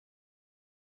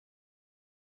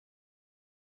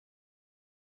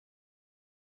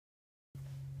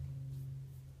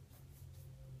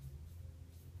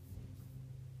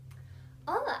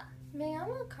Hola, me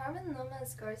llamo Carmen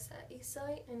Lomas Garza y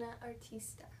soy una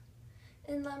artista.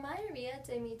 En la mayoría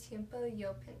de mi tiempo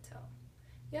yo pinto.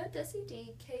 Yo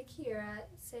decidí que quería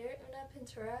ser una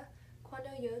pintora cuando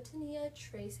yo tenía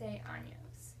 13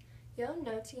 años. Yo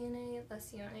no tenía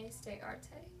lecciones de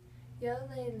arte. Yo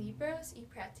leí libros y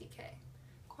practiqué.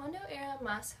 Cuando era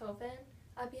más joven,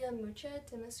 había mucha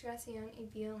demostración y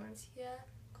violencia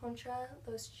contra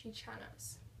los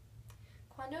chicanos.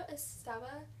 Cuando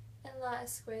estaba en la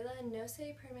escuela no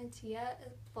se permitía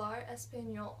hablar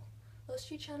español. Los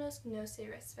chicanos no se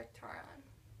respetaron.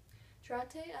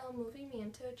 Durante el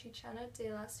movimiento chicano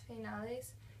de las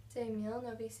finales de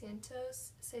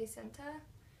 1960,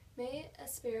 me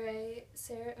inspiré a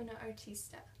ser una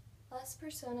artista. Las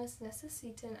personas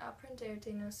necesitan aprender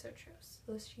de nosotros,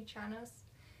 los chicanos,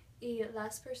 y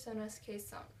las personas que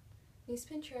son. Mis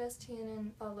pinturas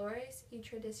tienen valores y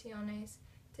tradiciones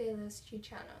de los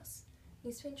chicanos.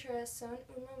 Mis pinturas son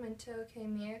un momento que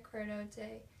me acuerdo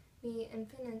de mi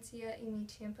infancia y mi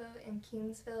tiempo en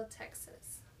Kingsville,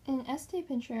 Texas. En esta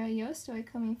pintura yo estoy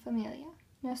con mi familia.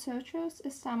 Nosotros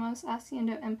estamos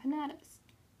haciendo empanadas,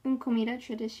 una comida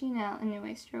tradicional en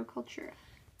nuestra cultura.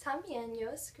 También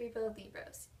yo escribo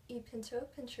libros y pinto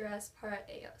pinturas para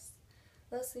ellos.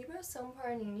 Los libros son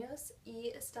para niños y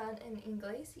están en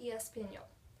inglés y español.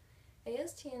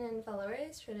 Ellos tienen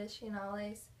valores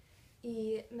tradicionales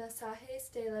y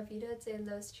mensajes de la vida de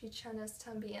los chicanos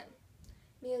también.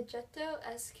 Mi objeto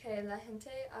es que la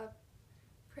gente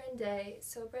aprenda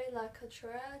sobre la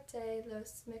cultura de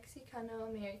los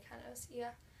mexicano-americanos y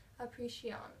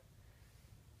aprecian.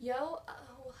 Yo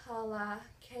ojalá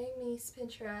que mis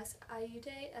pinturas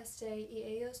ayuden y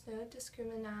ellos no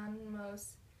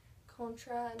discriminamos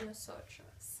contra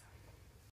nosotros.